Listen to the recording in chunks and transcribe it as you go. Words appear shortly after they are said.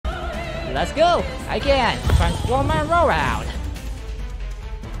Let's go. I can transform my roll out.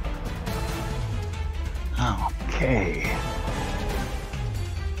 Okay.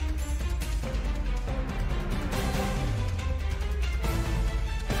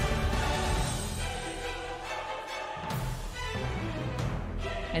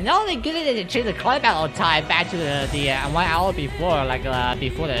 And not only good that they change the climb battle time back to the 1 hour before, like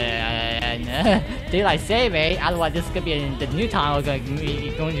before the daylight saving. Otherwise, this could be the new time. We're going to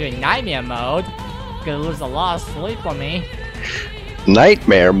be going to a nightmare mode. Gonna lose a lot of sleep for me.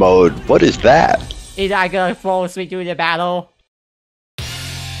 Nightmare mode? What is that? Either I go fall asleep during the battle.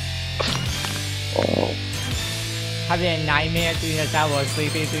 Oh. Having a nightmare during the battle or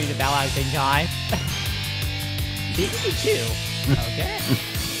sleeping during the battle at the same time. BB2. Okay.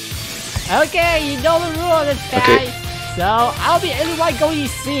 Okay, you know the rule of this batch. Okay. So I'll be everyone going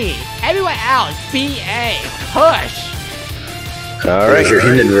C. Everyone else, BA. Push. Alright, your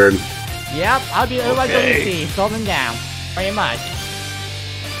Hindenburg. Yep, I'll be everyone going C. Slow them down. Very much.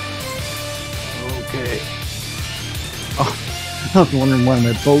 Okay. Oh, I was wondering why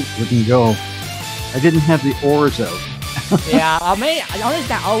my boat wouldn't go. I didn't have the oars out. Yeah, I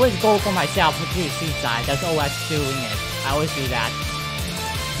understand. I always go for myself to the seaside. That's always doing it. I always do that.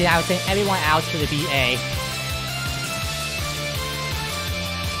 Then I would send everyone else to the BA.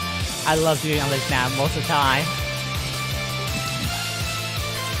 I love doing on this map most of the time.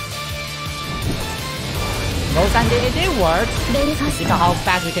 Most times it did work. Depends how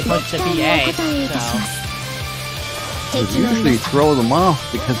fast we can push the BA. So usually throw them off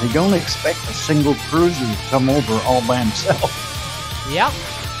because they don't expect a single cruiser to come over all by himself. Yep.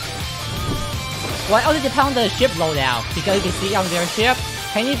 Well, it only depends on the ship loadout, because you can see on their ship,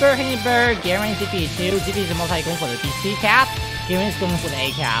 Hindenburg, Garen ZP2, ZP is multi-going for the BC cap, Garen is going for the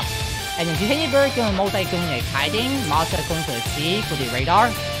A cap. And then Hindenburg going multi-going at kiting, Malta going for the C for the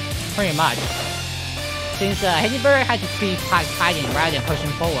radar. Pretty much. Since Hindenburg had to be kiting rather than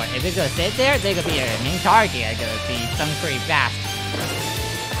pushing forward. If they're gonna sit there, they're gonna be a main target, they're gonna be sunk pretty fast.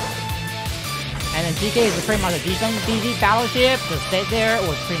 And then GK is pretty much a defense DD battleship, just sit there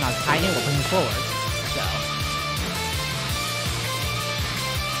or pretty much kiting or pushing forward. So.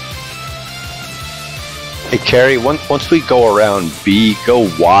 Hey Carrie, once we go around B, go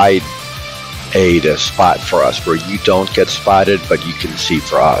wide A to spot for us where you don't get spotted, but you can see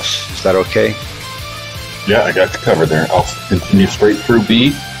for us. Is that okay? Yeah, I got you covered there. I'll continue straight through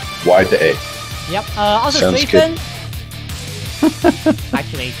B, wide to A. Yep, also Jason.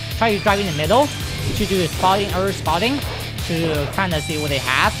 Actually, try to drive in the middle to do early spotting to kind of see what they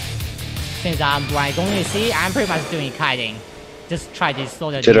have. Since when I go to see, I'm pretty much doing kiting. Just try to slow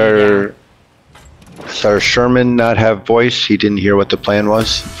the down. Does our Sherman not have voice? He didn't hear what the plan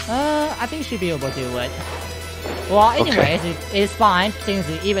was? I think he should be able to do it. Well, anyways, it's fine, since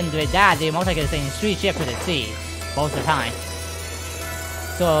even with that, they most likely send 3 ships to the sea, most of the time.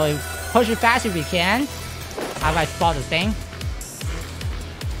 So, push it fast if we can. How about I spot the thing?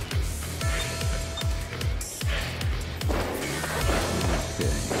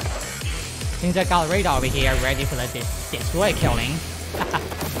 Since I got radar over here, ready for the destroy killing.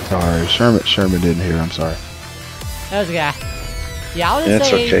 Sorry, Sherman didn't hear, I'm sorry. That's okay. Yeah, I'll just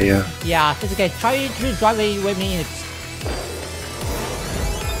say... okay, yeah. Yeah, it's okay. Try to drive it with me in the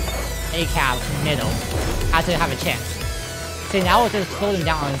A-cap middle, after you have a chance. See, now we're just slow them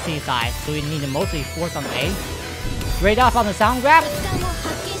down on the C side, so we need to mostly force on the A. Radar on the sound grab.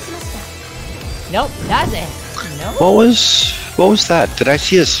 Nope, that's it. Nope. What was that? Did I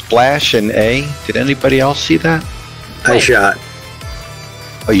see a splash in A? Did anybody else see that? I shot.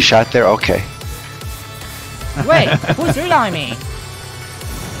 Oh, you shot there? Okay. Wait, who's reloading me?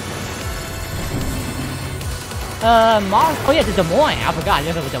 Oh yeah, the Des Moines. I forgot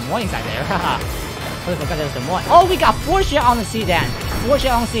there's a Des Moines inside there. I forgot there's Des Moines. Oh, we got 4 ships on the sea then. 4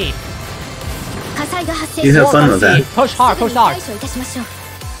 ships on the sea. You have fun with that. Push hard, push hard.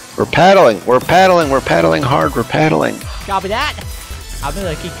 We're paddling hard, we're paddling. Copy that. I'm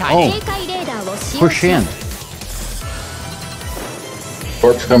gonna keep kiting. Oh. Push in.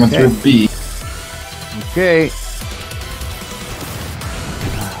 Torch coming through B. Okay.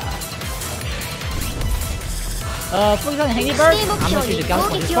 Focus on Hindenburg. I'm gonna shoot the gun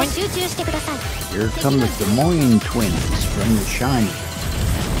from this point. Here come the Des Moines twins from the Shiny.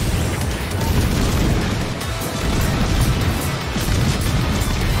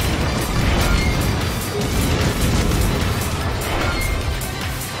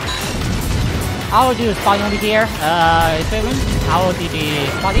 I will do the spotting over here. Seven. I will do the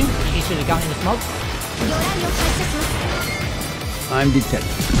spotting. You can shoot the gun in the smoke. I'm detected.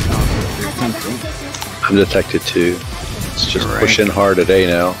 I'm detected too. It's just pushing hard at A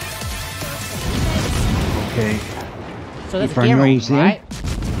now. Okay. So that's Keep our Garen, nose in. right?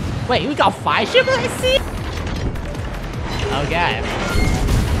 Wait, we got 5 ships, I see? Okay.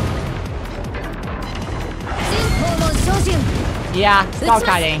 Yeah, stop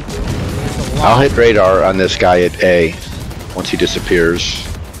cutting. I'll hit radar on this guy at A once he disappears.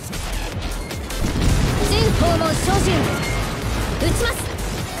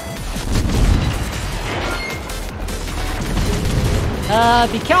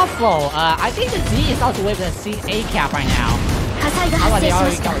 Be careful. I think the Z is also with the C A cap right now. How about they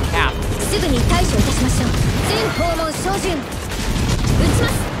already got the cap?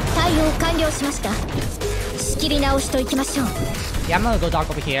 Yeah, I'm gonna go dark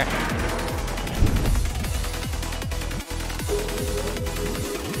over here.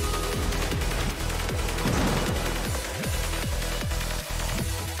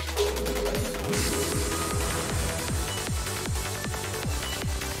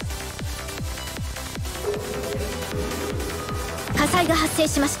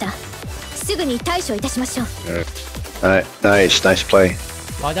 Nice play.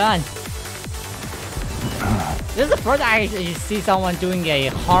 Well done. This is the first time I actually see someone doing a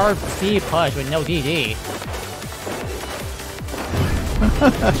hard C push with no DD.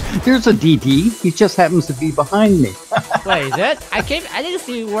 There's a DD. He just happens to be behind me. Wait, is it? I didn't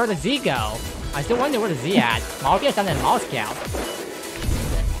see where the Z go. I still wonder where the Z at. Maybe it's on the mouse scout.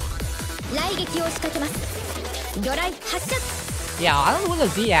 Yeah, I don't know where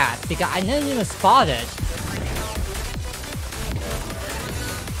the Z at because I didn't even spot it.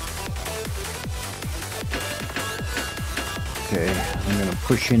 Okay, I'm gonna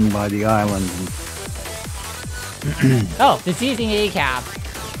push in by the island. Oh, the Z is in A cap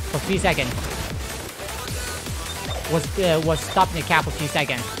for 3 seconds. Was stopping the cap for 2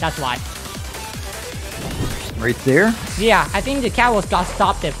 seconds. That's why. Right there? Yeah, I think the cap got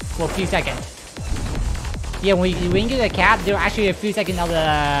stopped it for a few seconds. Yeah, when you get the cap, there are actually a few seconds of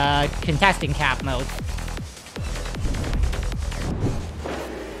the contesting cap mode.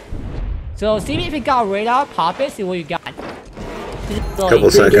 So see if you got radar, pop it, see what you got. Couple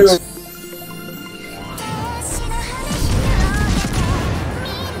seconds.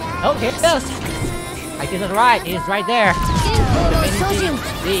 Oh, here it goes. I guess it's right. It's right there.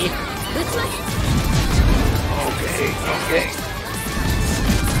 Okay.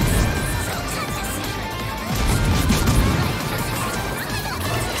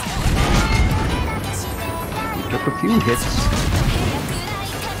 Took a few hits.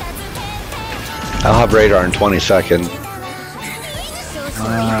 I'll have radar in 20 seconds.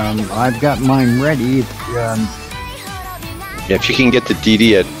 I've got mine ready. Yeah, if you can get the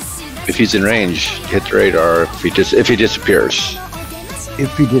DD if he's in range, hit the radar. If he disappears.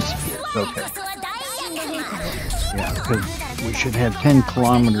 If he disappears, okay. Yeah, because we should have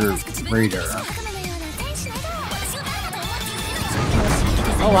 10-kilometer radar.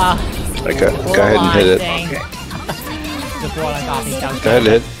 Oh wow. Okay, go ahead and hit it. Okay. The borderline coffee sounds Go ahead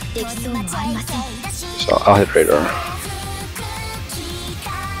and hit. So I'll hit radar.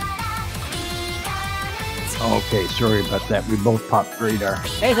 Okay, sorry about that. We both popped radar.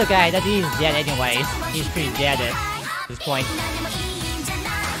 It's okay, that he's dead anyways. He's pretty dead at this point.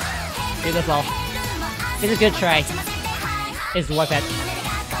 Beautiful. It's a good try. It's worth it.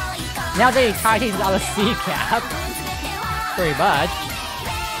 Now that you're targeting the other C cap, pretty much.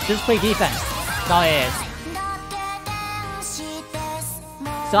 Just play defense. That's all it is.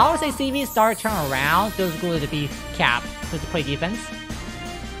 So I would say CV start turn around, those go to the B cap. Just play defense.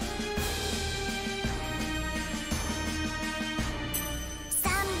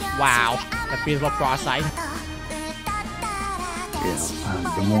 Wow, the beautiful cross-side.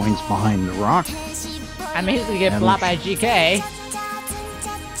 Yeah, Des Moines behind the rock. I mean, he's gonna get blocked by GK.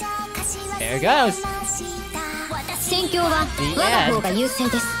 There it goes. The end.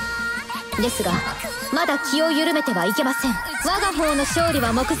 ですが、まだ気を緩めてはいけません。我が方の勝利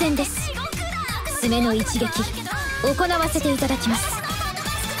は目前です。爪の一撃、行わせていただきます。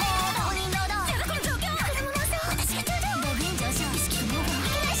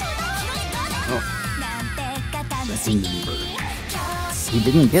He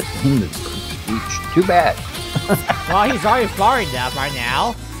didn't get the Hindenburg. Too bad. Well, he's already far enough right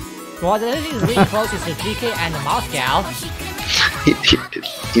now. Well, the thing is really close is the GK and the Moscow.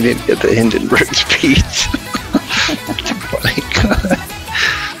 He didn't get the Hindenburg speeds. Funny.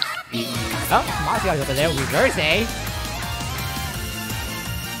 Oh, Moscow's over there, reverse A.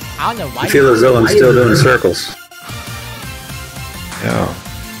 I don't know why. I feel as though I'm still doing circles. Yeah.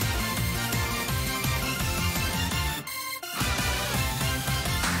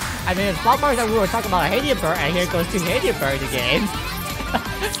 I mean, it's not much that we were talking about Hindenburg, and here goes to Hindenburg again.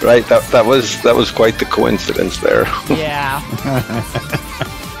 Right, that was quite the coincidence there. Yeah.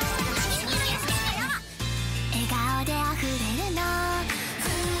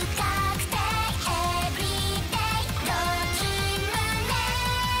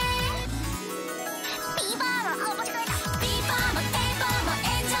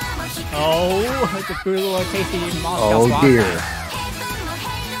 Oh, it's a brutal and tasty Moscow Oh dear.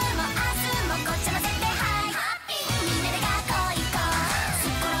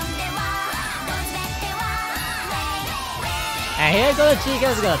 And here goes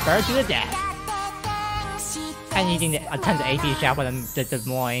Chica's gonna burn to the death. And using a tons of AP shot for the Des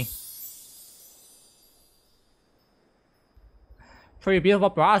Moines. Pretty beautiful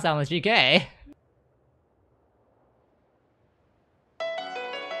bras on the GK.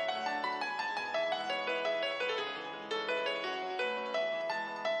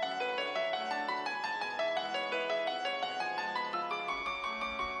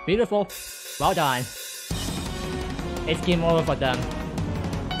 Beautiful. Well done. It's game over for them.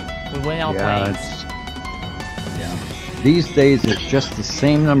 We win our planes. Yeah. These days, it's just the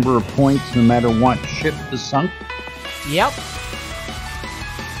same number of points no matter what ship is sunk. Yep.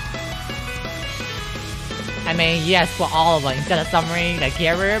 I mean, yes, for all of them, instead of submarine, the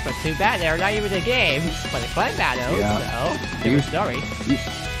carrier, but too bad they're not even in the game for the clan battle, so different story.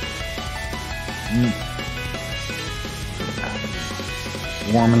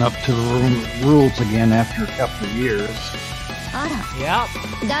 Warming up to the rules again after a couple of years. Yep.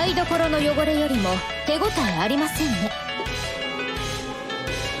 台所の汚れよりも手応えありませんね。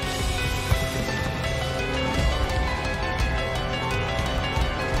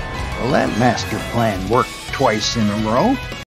Well, that master plan worked twice in a row.